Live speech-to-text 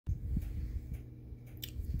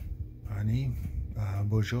Honey,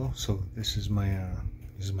 Bojo. So this is my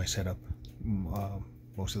setup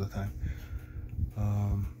most of the time.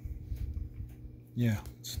 Yeah,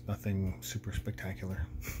 it's nothing super spectacular.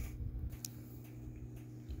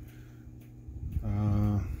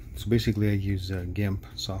 So basically, I use GIMP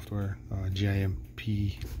software, GIMP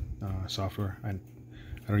software. I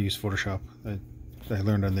don't use Photoshop. I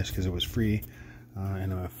learned on this because it was free,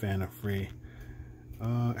 and I'm a fan of free.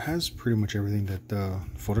 It has pretty much everything that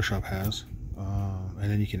Photoshop has,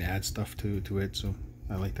 and then you can add stuff to it, so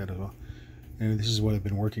I like that as well. And this is what I've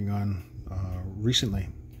been working on recently.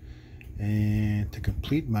 And to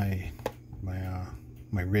complete my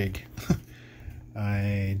rig,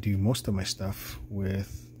 I do most of my stuff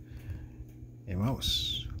with a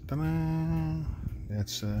mouse. Ta-da!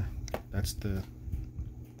 That's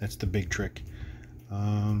the big trick.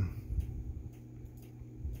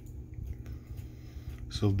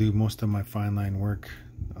 So I'll do most of my fine line work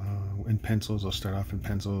in pencils. I'll start off in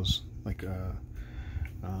pencils, like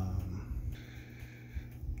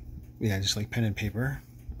yeah, just like pen and paper,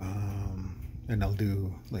 and I'll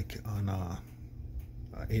do like on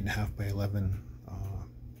 8.5 by 11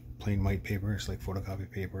 plain white paper. It's like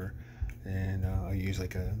photocopy paper, and I use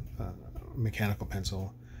like a mechanical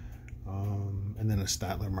pencil, and then a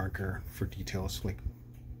Staedtler marker for details, like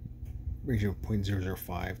ratio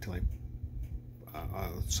 0.005 to like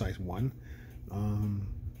size 1. And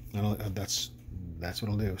that's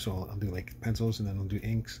what I'll do. So I'll do like pencils, and then I'll do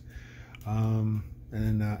inks, and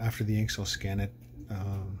then after the inks I'll scan it,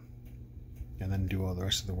 and then do all the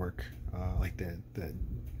rest of the work, like the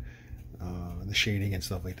shading and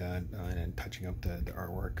stuff like that, and then touching up the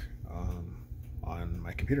artwork on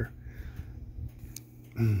my computer.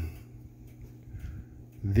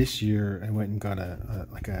 This year I went and got a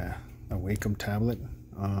Wacom tablet.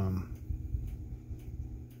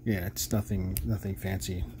 Yeah, it's nothing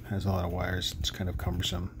fancy. It has a lot of wires. It's kind of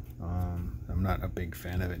cumbersome. I'm not a big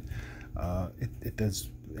fan of it. It does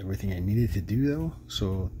everything I needed to do though,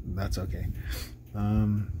 so that's okay.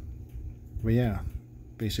 But yeah,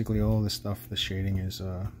 basically all this stuff, the shading is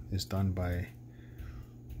done by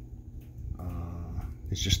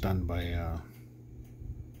it's just done by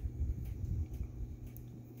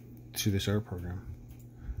to this art program.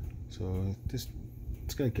 So it's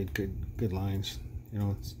got good lines. You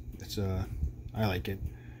know, it's I like it.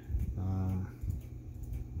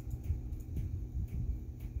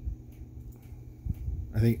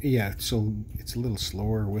 I think, yeah, so it's a little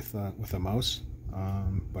slower with a mouse,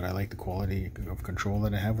 but I like the quality of control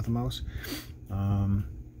that I have with the mouse. And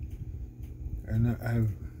I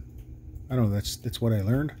don't know, that's what I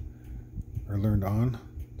learned on,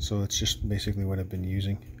 so it's just basically what I've been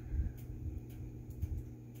using.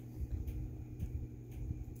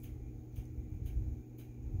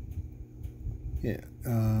 Yeah,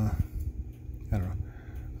 I don't know.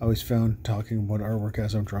 I always found talking about artwork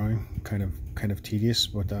as I'm drawing kind of tedious,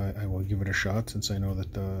 but I will give it a shot, since I know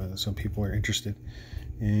that some people are interested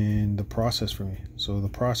in the process for me. So the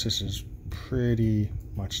process is pretty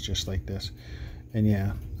much just like this. And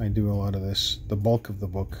yeah, I do a lot of this. The bulk of the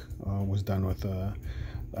book was done with a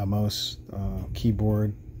mouse,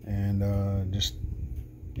 keyboard, and just,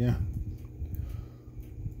 yeah.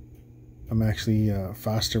 I'm actually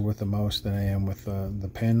faster with the mouse than I am with the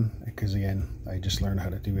pen, because again, I just learned how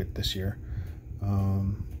to do it this year. I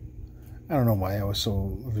don't know why I was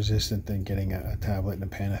so resistant in getting a tablet and a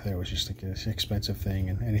pen. I thought it was just like an expensive thing,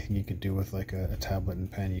 and anything you could do with like a tablet and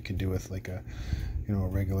pen, you could do with like a, you know, a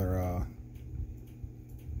regular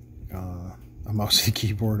a mouse and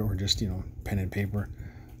keyboard, or just, you know, pen and paper.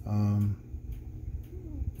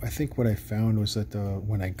 I think what I found was that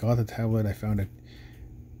when I got the tablet, I found it.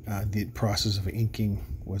 The process of inking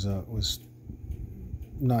was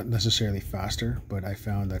not necessarily faster, but I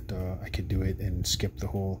found that I could do it and skip the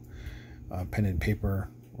whole pen and paper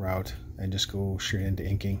route and just go straight into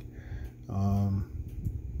inking,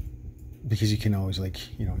 because you can always,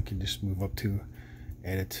 like, you know, you can just move up to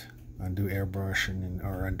edit, undo airbrush, and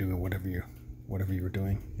or undo whatever you were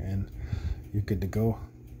doing, and you're good to go.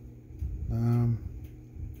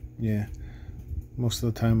 Yeah, most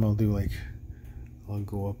of the time I'll do like, I'll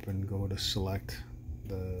go up and go to select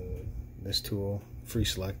this tool, free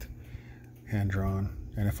select, hand drawn,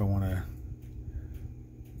 and if I want to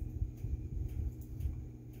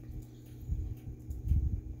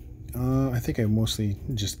I think I mostly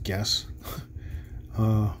just guess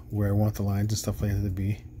where I want the lines and stuff like that to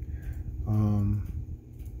be.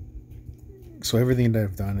 So everything that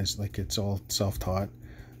I've done is like, it's all self-taught.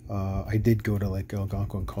 I did go to like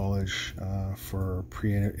Algonquin College for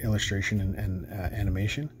pre-illustration and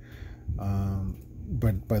animation,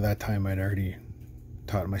 but by that time I'd already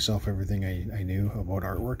taught myself everything I knew about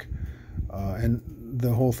artwork. And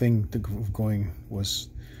the whole thing of going was,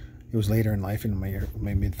 it was later in life, in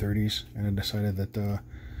my mid-30s, and I decided that I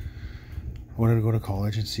wanted to go to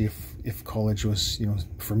college and see if college was, you know,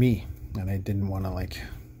 for me. And I didn't want to like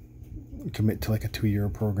commit to like a 2-year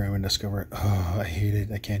program and discover, oh, I hate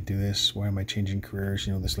it, I can't do this, why am I changing careers,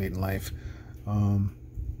 you know, this late in life.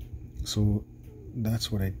 So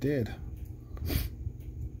that's what I did.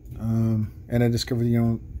 And I discovered, you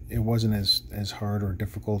know, it wasn't as hard or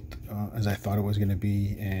difficult as I thought it was going to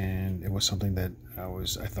be, and it was something that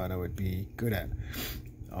I thought I would be good at.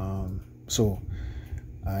 So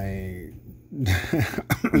I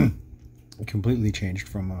completely changed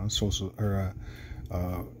from social or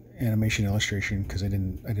animation illustration, because I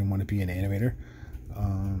didn't want to be an animator,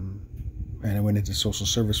 and I went into social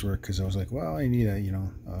service work because I was like, well, I need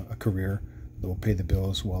a career that will pay the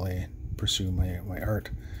bills while I pursue my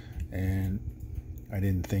art. And I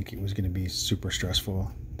didn't think it was going to be super stressful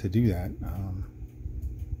to do that.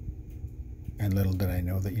 And little did I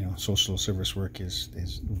know that, you know, social service work is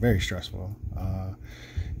very stressful.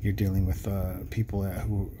 You're dealing with people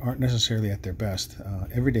who aren't necessarily at their best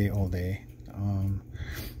every day, all day.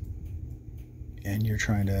 And you're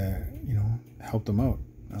trying to, you know, help them out.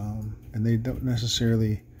 And they don't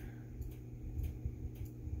necessarily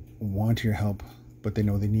want your help, but they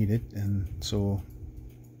know they need it. And so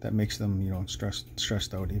that makes them, you know,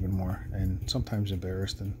 stressed out even more, and sometimes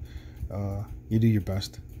embarrassed. And you do your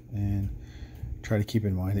best and try to keep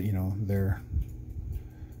in mind that, you know,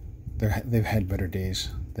 they've had better days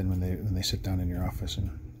than when they sit down in your office, and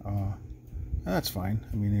that's fine.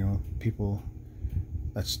 I mean, you know, people,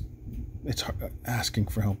 it's hard, asking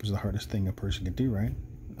for help is the hardest thing a person can do, right?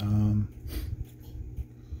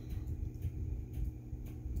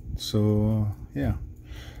 So yeah.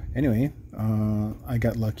 Anyway, I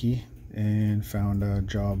got lucky and found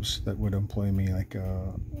jobs that would employ me, like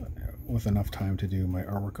with enough time to do my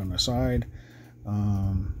artwork on the side,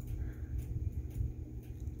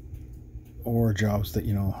 or jobs that,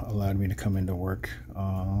 you know, allowed me to come into work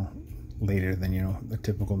later than, you know, the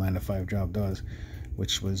typical 9-to-5 job does,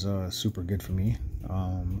 which was super good for me.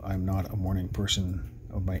 I'm not a morning person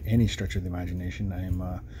by any stretch of the imagination. I am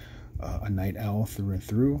a night owl through and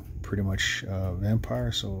through, pretty much a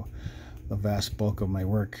vampire. So the vast bulk of my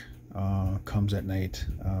work comes at night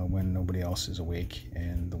when nobody else is awake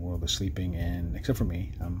and the world is sleeping, and except for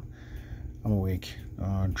me, I'm awake,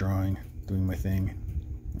 drawing, doing my thing.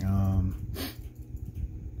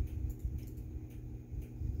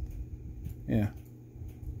 Yeah.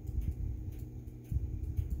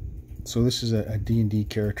 So this is a D&D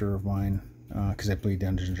character of mine, because I play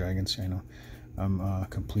Dungeons and Dragons. I know I'm a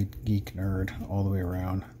complete geek nerd all the way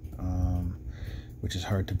around, which is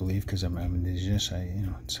hard to believe because I'm indigenous.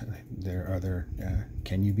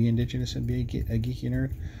 Can you be indigenous and be a geeky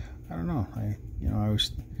nerd? I don't know.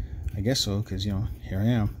 I guess so, because, you know, here I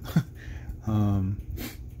am.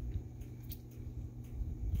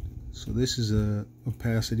 So this is a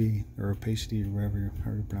opacity or whatever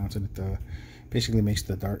how you pronounce it. It basically makes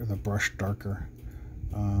the brush darker.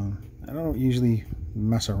 I don't usually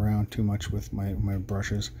mess around too much with my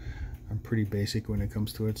brushes. I'm pretty basic when it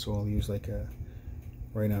comes to it, so I'll use like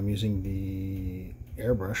right now I'm using the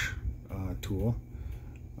airbrush tool.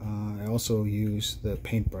 I also use the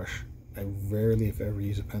paintbrush. I rarely, if ever,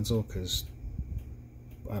 use a pencil because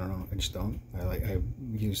I don't know, I just don't. I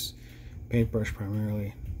use paintbrush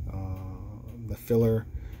primarily. The filler,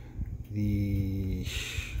 the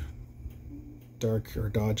dark or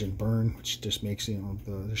dodge and burn, which just makes, you know,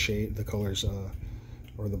 the shade, the colors,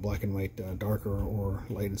 or the black and white darker or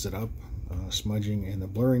lightens it up. Smudging and the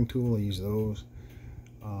blurring tool, I use those.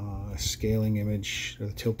 Scaling image or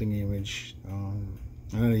the tilting image.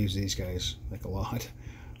 I don't use these guys like a lot.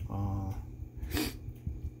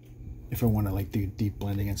 If I want to like do deep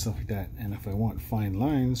blending and stuff like that, and if I want fine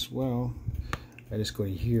lines, well, I just go to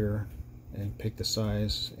here and pick the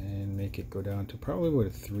size and make it go down to probably about a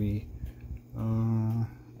 3. And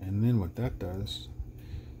then what that does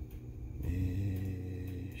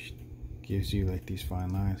is gives you like these fine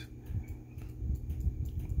lines.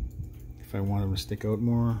 If I want them to stick out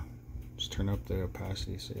more, just turn up the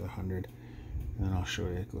opacity, say 100, and then I'll show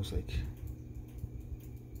you. It goes like,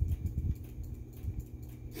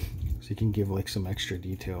 so you can give like some extra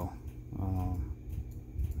detail on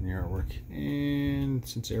your artwork. And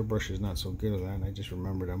since airbrush is not so good at that, I just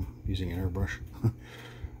remembered I'm using an airbrush.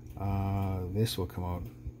 This will come out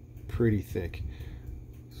pretty thick,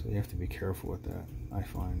 so you have to be careful with that, I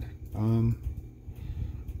find.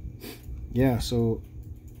 Yeah, so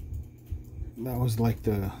that was like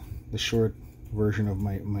the short version of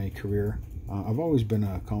my career. I've always been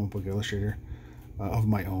a comic book illustrator of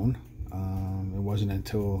my own. It wasn't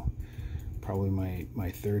until probably my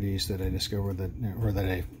 30s that I discovered that, or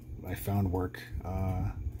that I found work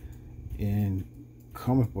in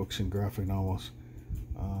comic books and graphic novels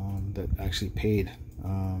that actually paid.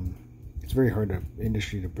 It's very hard to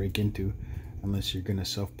industry to break into unless you're gonna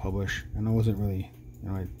self-publish, and I wasn't really,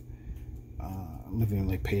 living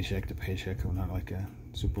like paycheck to paycheck. I'm not like a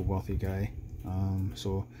super wealthy guy,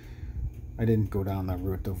 so I didn't go down that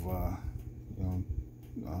route of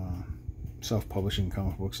self-publishing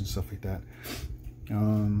comic books and stuff like that.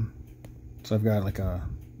 So I've got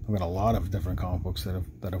a lot of different comic books that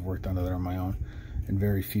I've worked on that are my own, and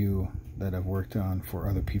very few that I've worked on for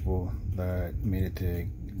other people that made it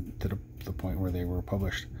to the point where they were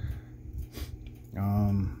published.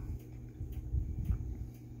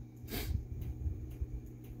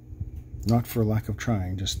 Not for lack of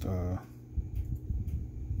trying, just I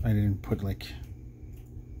didn't put like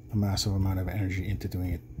a massive amount of energy into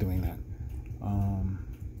doing that.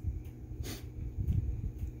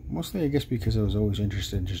 Mostly I guess because I was always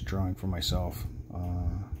interested in just drawing for myself.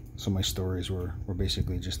 So my stories were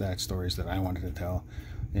basically just that, stories that I wanted to tell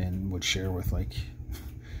and would share with like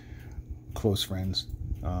close friends,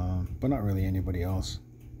 but not really anybody else.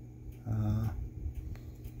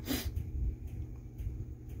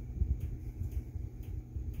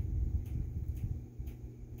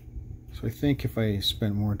 So I think if I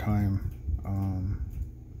spent more time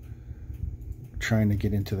trying to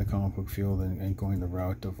get into the comic book field and going the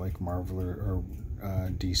route of like Marvel or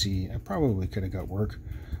DC, I probably could have got work,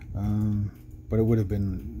 but it would have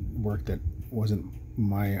been work that wasn't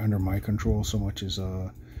under my control so much as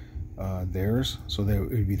theirs. So it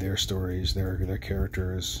would be their stories, their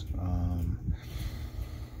characters,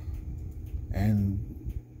 and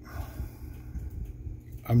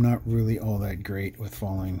I'm not really all that great with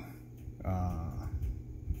following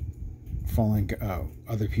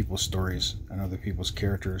other people's stories and other people's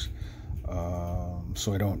characters,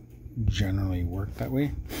 so I don't generally work that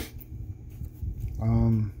way.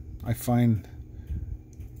 I find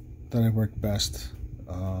that I work best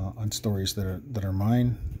on stories that are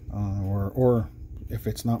mine, or if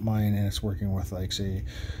it's not mine and it's working with like say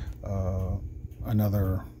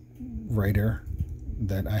another writer,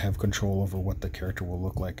 that I have control over what the character will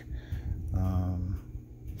look like.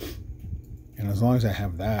 And as long as I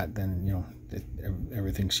have that, then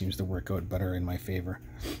everything seems to work out better in my favor.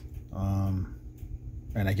 And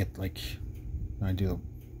I get like I do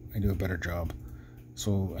a better job.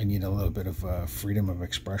 So I need a little bit of freedom of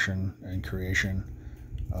expression and creation.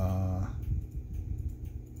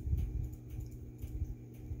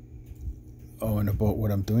 Oh, and about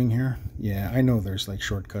what I'm doing here, yeah, I know there's like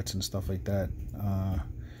shortcuts and stuff like that.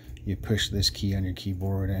 You push this key on your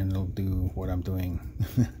keyboard and it'll do what I'm doing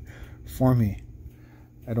for me.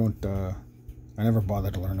 I never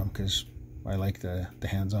bother to learn them because I like the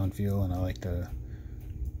hands-on feel, and I like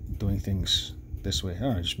doing things this way. I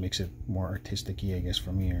don't know, it just makes it more artistic-y, I guess,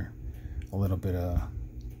 for me, or a little bit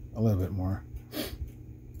more.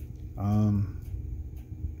 So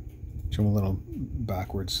I'm a little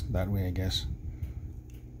backwards that way, I guess.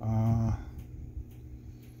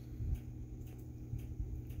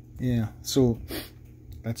 Yeah, so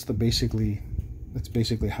that's basically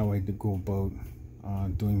how I go about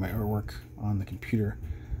doing my artwork on the computer.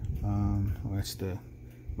 That's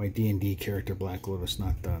my D&D character Black Lotus,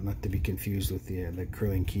 not to be confused with the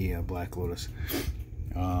Curling Key Black Lotus.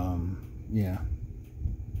 Yeah.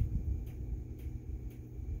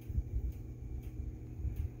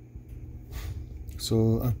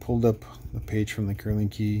 So I pulled up the page from the Curling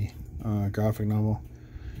Key graphic novel,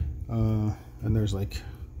 and there's like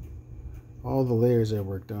all the layers I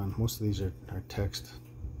worked on. Most of these are text,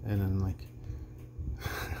 and then like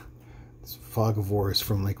this fog of war is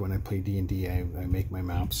from like when I play D&D. I make my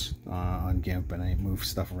maps on GIMP, and I move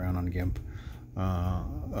stuff around on GIMP,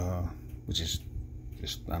 which is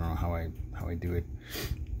just, I don't know how I do it.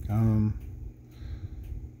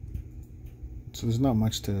 So there's not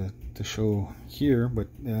much to show here, but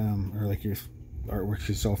or like your artwork,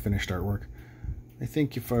 your self-finished artwork. I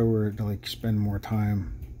think if I were to like spend more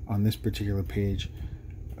time on this particular page,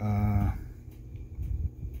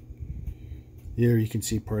 here you can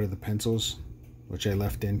see part of the pencils, which I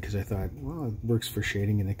left in because I thought, well, it works for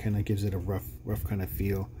shading and it kind of gives it a rough kind of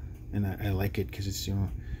feel, and I like it because it's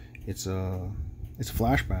it's a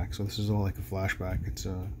flashback. So this is all like a flashback. It's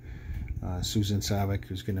Susan Savick,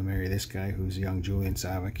 who's going to marry this guy who's young Julian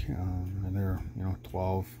Savick, and they're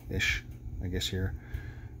 12-ish, I guess, here.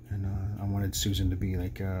 And I wanted Susan to be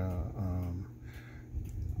like a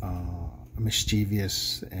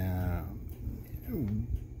mischievous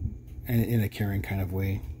in a caring kind of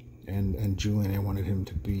way. And Julian, I wanted him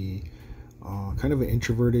to be kind of an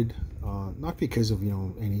introverted, not because of, you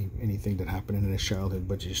know, anything that happened in his childhood,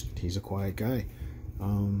 but just he's a quiet guy.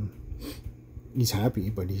 He's happy,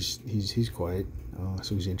 but he's quiet,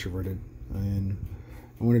 so he's introverted. And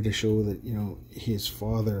I wanted to show that, you know, his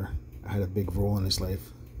father had a big role in his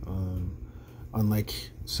life, unlike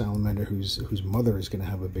Salamander, whose mother is going to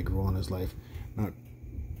have a big role in his life, not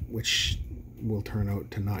which will turn out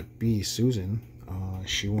to not be Susan.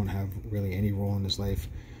 She won't have really any role in his life,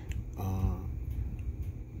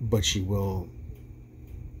 but she will.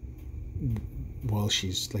 Well,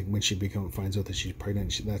 she's like, when she finds out that she's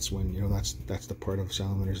pregnant, that's when, you know, that's the part of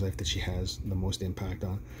Salamander's life that she has the most impact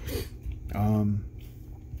on.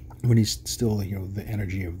 When he's still, you know, the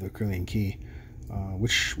energy of the Kirlian Key,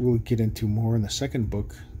 which we'll get into more in the second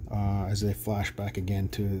book, as they flash back again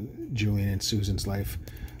to Julian and Susan's life,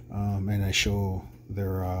 and I show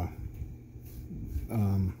their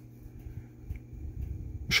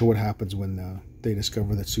show what happens when they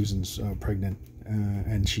discover that Susan's pregnant,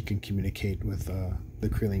 and she can communicate with the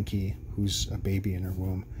Kirlian Key, who's a baby in her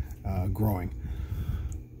womb, growing.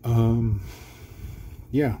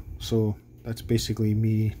 Yeah, so that's basically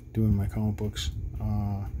me doing my comic books,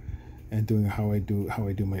 and doing how I do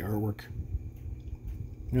my artwork.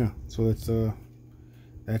 Yeah, so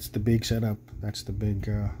that's the big setup. That's the big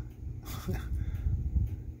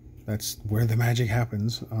that's where the magic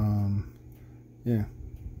happens. Yeah.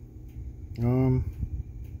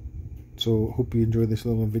 So hope you enjoyed this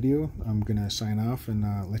little video. I'm gonna sign off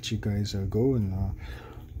and let you guys go, and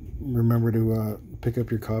remember to pick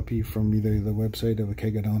up your copy from either the website of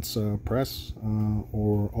Kegadance Press,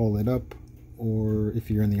 or All Lit Up, or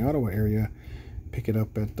if you're in the Ottawa area, pick it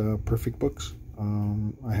up at Perfect Books.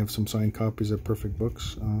 I have some signed copies of Perfect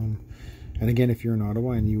Books, and again, if you're in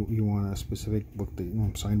Ottawa and you want a specific book that, you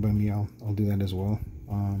know, signed by me, I'll do that as well.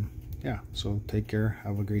 Yeah, so take care,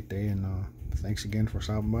 have a great day, and thanks again for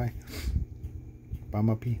stopping by. Bye,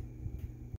 my P.